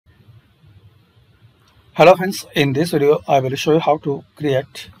Hello friends, in this video I will show you how to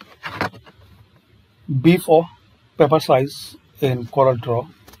create B4 paper size in CorelDRAW.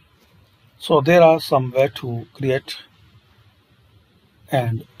 So there are some way to create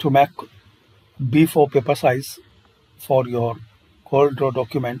and to make B4 paper size for your CorelDRAW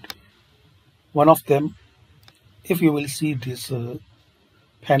document. One of them, if you will see this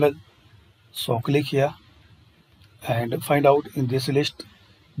panel, so click here and find out in this list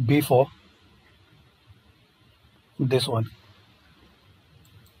B4, this one,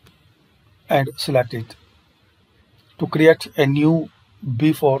 and select it. To create a new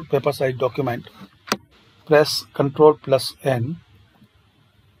B4 paper size document, press Ctrl+N.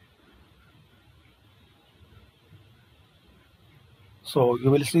 So you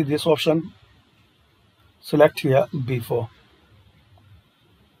will see this option. Select here B4.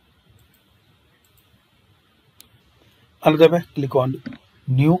 Another way, click on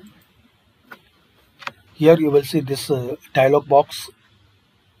New. Here you will see this dialog box.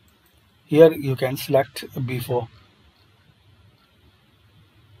 Here you can select B4.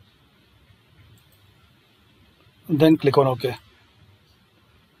 Then click on OK.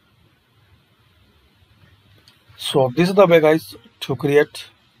 So this is the way, guys, to create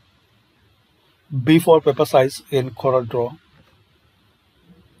B4 paper size in CorelDRAW.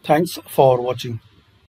 Thanks for watching.